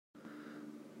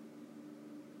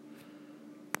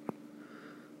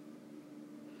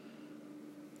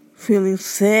feeling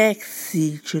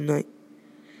sexy tonight.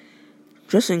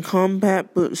 Dressed in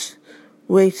combat boots,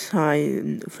 waist high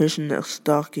and fishnet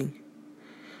stocking.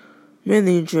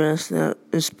 Mini dress that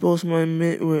exposed my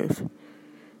midriff.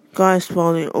 Guys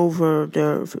falling over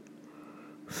their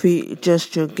feet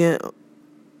just to get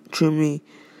to me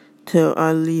till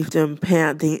I leave them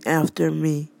panting after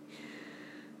me.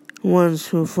 Ones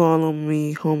who follow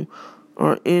me home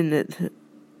are in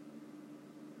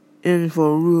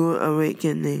for rude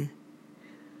awakening.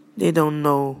 They don't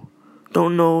know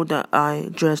that I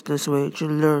dress this way to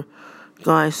lure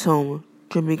guys home,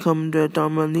 to become their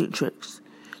dominatrix.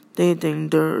 They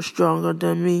think they're stronger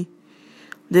than me.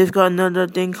 They've got another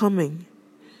thing coming.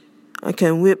 I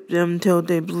can whip them till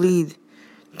they bleed,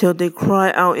 till they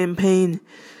cry out in pain,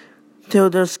 till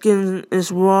their skin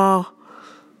is raw.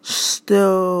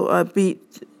 Still I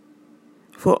beat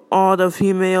for all the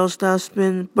females that's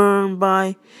been burned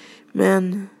by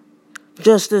men.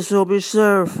 Justice will be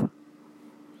served.